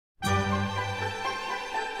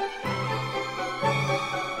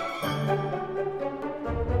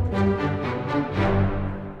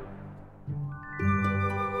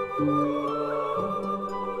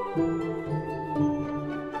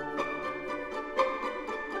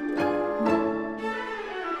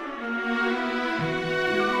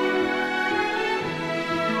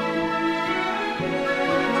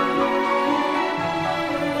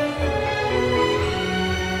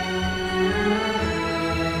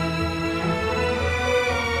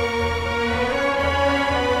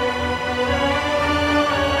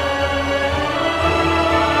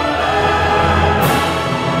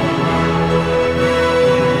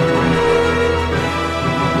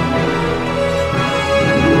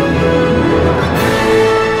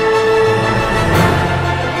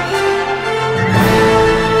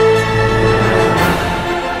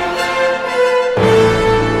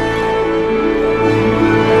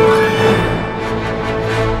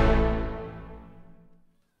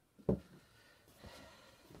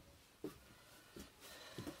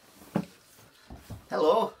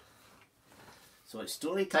Hello. So it's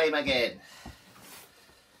story time again.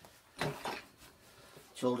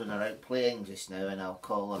 Children are out playing just now and I'll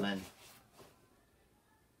call them in.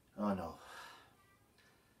 Oh no,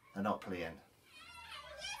 they're not playing.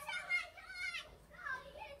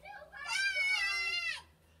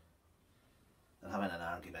 They're having an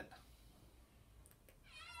argument.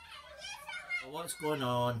 Well, what's going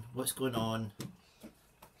on? What's going on?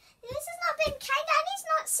 This is not being kind. Daddy's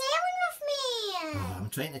not selling with me. Oh, I'm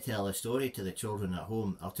trying to tell a story to the children at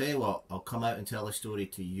home. I'll tell you what, I'll come out and tell a story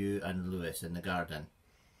to you and Lewis in the garden.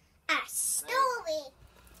 A story?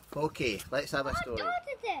 Okay, let's have a story. Who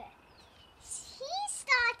started it? He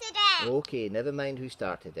started it. Okay, never mind who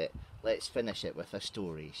started it. Let's finish it with a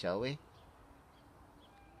story, shall we?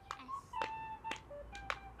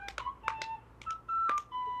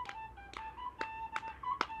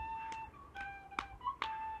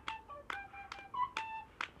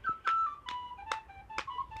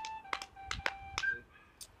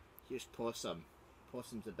 Here's Possum.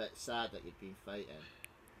 Possum's a bit sad that you've been fighting.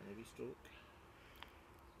 Can I wee stroke?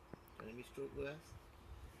 Can I wee stroke, Lewis?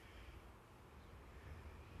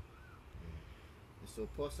 So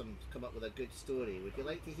Possum's come up with a good story. Would you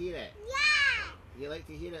like to hear it? Yeah! Would you like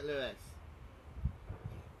to hear it, Lewis?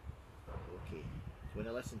 Okay. Do you want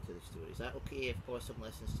to listen to the story? Is that okay if Possum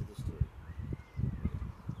listens to the story?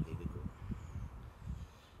 Here we go.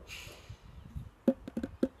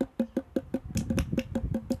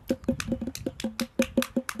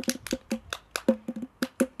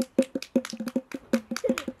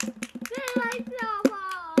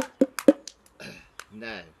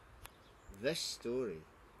 Now, this story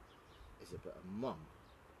is about a mum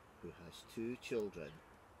who has two children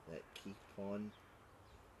that keep on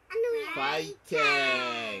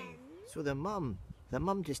fighting. So the mum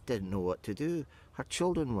just didn't know what to do. Her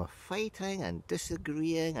children were fighting and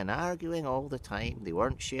disagreeing and arguing all the time. They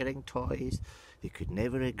weren't sharing toys. They could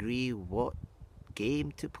never agree what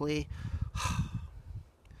game to play.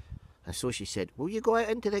 And so she said, will you go out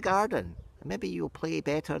into the garden? Maybe you'll play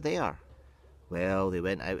better there. Well, they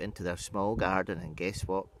went out into their small garden and guess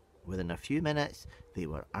what? Within a few minutes, they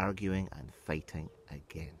were arguing and fighting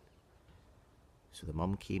again. So the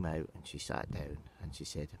mum came out and she sat down and she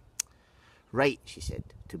said, right, she said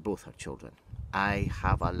to both her children, I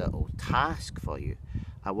have a little task for you.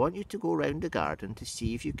 I want you to go round the garden to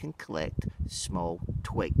see if you can collect small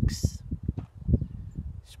twigs.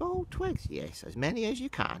 Small twigs, yes, as many as you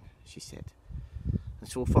can, she said. And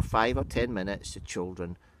so for 5 or 10 minutes, the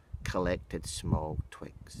children collected small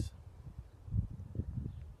twigs.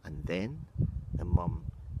 And then the mum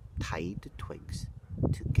tied the twigs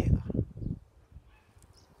together.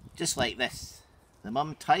 Just like this. The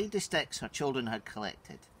mum tied the sticks her children had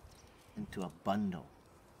collected into a bundle.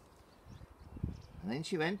 And then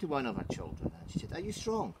she went to one of her children and she said, are you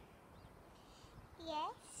strong?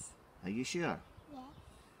 Yes. Are you sure? Yes.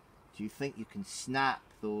 Do you think you can snap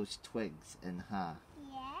those twigs in half?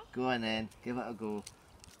 Yeah. Go on then, give it a go.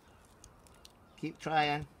 Keep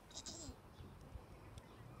trying.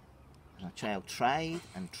 And our child tried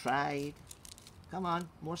and tried. Come on,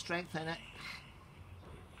 more strength in it.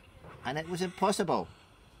 And it was impossible.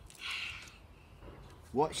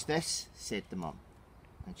 Watch this, said the mum.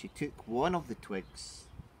 And she took one of the twigs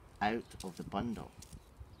out of the bundle.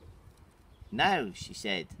 Now, she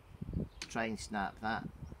said, try and snap that.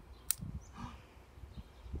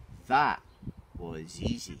 That was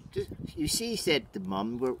easy. You see, said the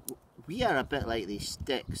mum, we are a bit like these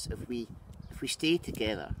sticks. If we stay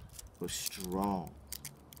together, we're strong.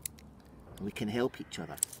 And we can help each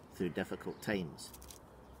other through difficult times.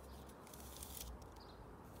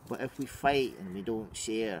 But if we fight and we don't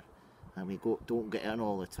share and we don't get in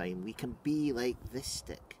all the time, we can be like this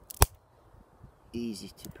stick.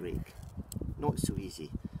 Easy to break. Not so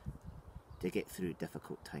easy to get through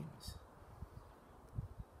difficult times.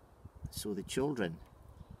 So the children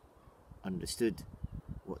understood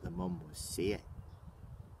what the mum was saying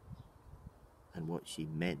and what she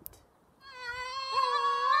meant.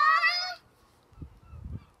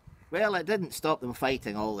 Well, it didn't stop them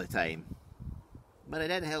fighting all the time, but it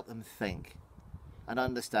did help them think and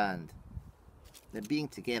understand that being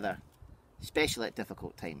together, especially at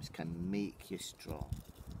difficult times, can make you strong.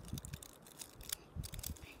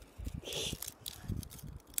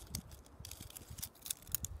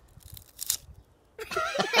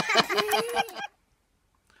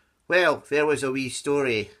 Well, there was a wee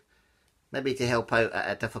story, maybe to help out at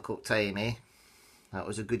a difficult time, eh? That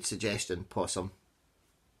was a good suggestion, Possum.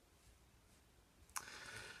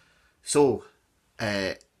 So,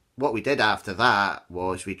 what we did after that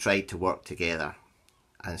was we tried to work together,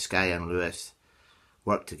 and Sky and Lewis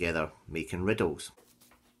worked together making riddles.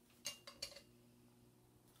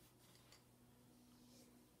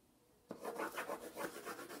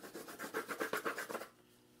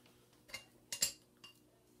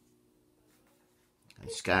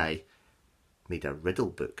 And Sky made a riddle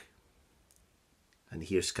book. And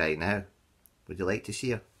here's Sky now. Would you like to see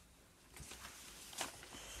her?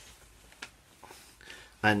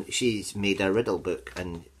 And she's made a riddle book,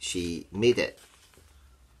 and she made it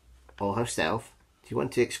all herself. Do you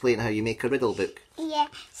want to explain how you make a riddle book? Yeah,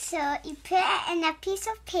 so you put it in a piece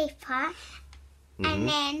of paper and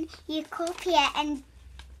then you copy it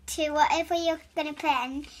into whatever you're going to put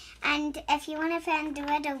in. And if you want to put in the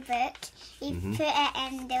riddle book, you put it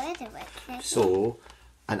in the riddle book. So,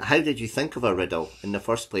 and how did you think of a riddle in the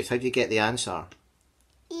first place? How did you get the answer?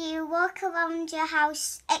 You walk around your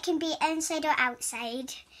house. It can be inside or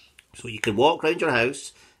outside. So you can walk around your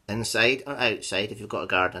house, inside or outside, if you've got a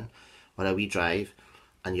garden or a wee drive,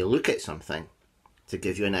 and you look at something to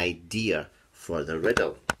give you an idea for the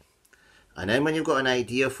riddle. And then when you've got an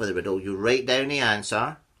idea for the riddle, you write down the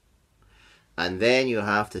answer, and then you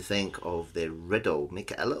have to think of the riddle.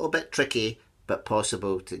 Make it a little bit tricky, but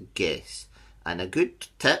possible to guess. And a good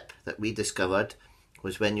tip that we discovered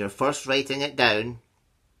was when you're first writing it down,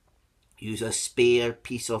 use a spare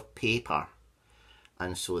piece of paper.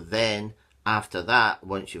 And so then, after that,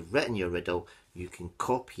 once you've written your riddle, you can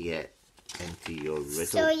copy it into your riddle book.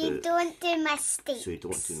 So you don't do mistakes. So you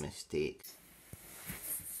don't do mistakes.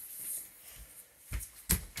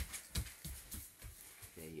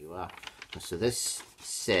 There you are. And so this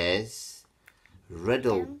says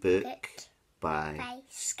Riddle Book by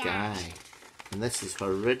Sky. And this is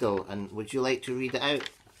her riddle. And would you like to read it out?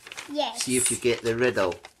 Yes. See if you get the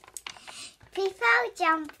riddle. People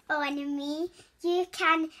jump on me, you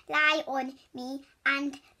can lie on me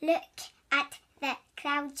and look at the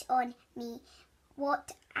clouds on me.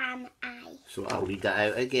 What am I? So I'll read that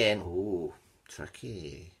out again. Oh,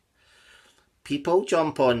 tricky. People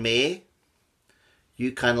jump on me,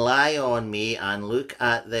 you can lie on me and look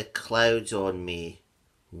at the clouds on me.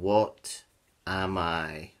 What am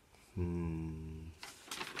I?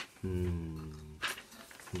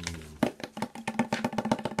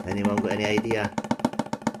 Anyone got any idea?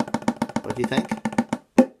 What do you think?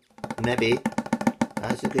 Maybe.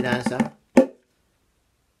 That's a good answer.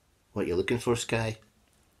 What are you looking for, Sky?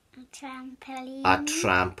 A trampoline. A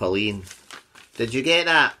trampoline. Did you get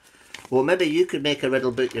that? Well, maybe you could make a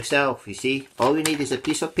riddle book yourself, you see. All you need is a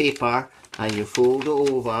piece of paper and you fold it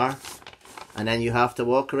over, and then you have to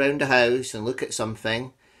walk around the house and look at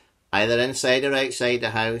something, either inside or outside the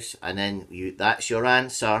house, and then that's your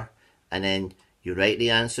answer, and then you write the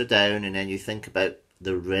answer down, and then you think about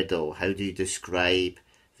the riddle. How do you describe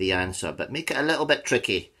the answer? But make it a little bit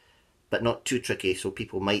tricky, but not too tricky, so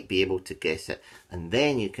people might be able to guess it. And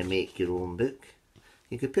then you can make your own book.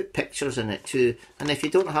 You could put pictures in it too. And if you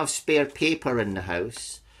don't have spare paper in the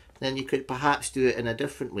house, then you could perhaps do it in a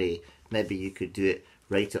different way. Maybe you could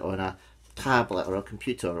write it on a tablet or a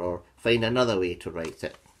computer, or find another way to write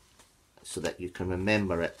it so that you can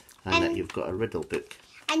remember it and that you've got a riddle book.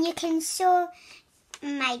 And you can show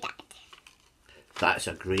my dad. That's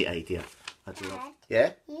a great idea. Dad,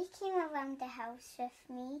 yeah? You came around the house with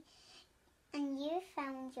me and you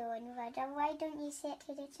found your own riddle. Why don't you say it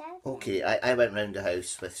to the children? Okay, I went round the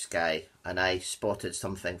house with Sky and I spotted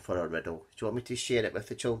something for a riddle. Do you want me to share it with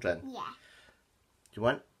the children? Yeah. Do you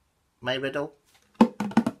want my riddle?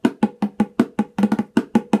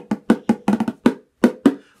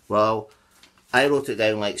 Well, I wrote it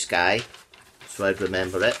down like Sky, so I'd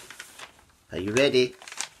remember it. Are you ready?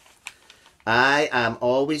 I am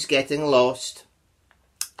always getting lost.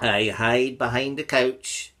 I hide behind the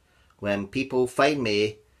couch. When people find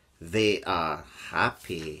me, they are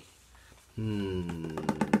happy.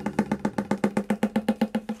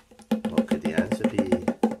 What could the answer be?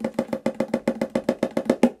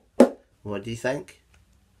 What do you think?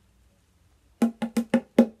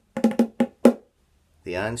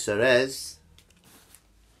 The answer is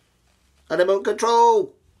a remote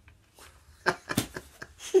control.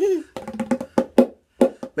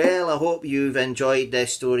 Well, I hope you've enjoyed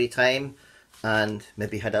this story time and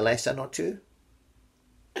maybe had a lesson or two.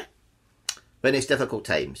 When it's difficult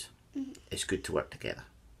times, it's good to work together.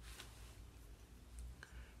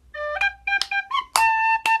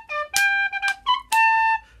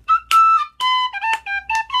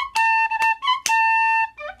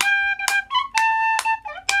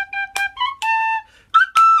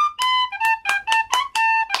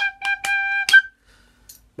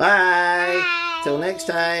 Bye. Till next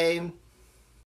time.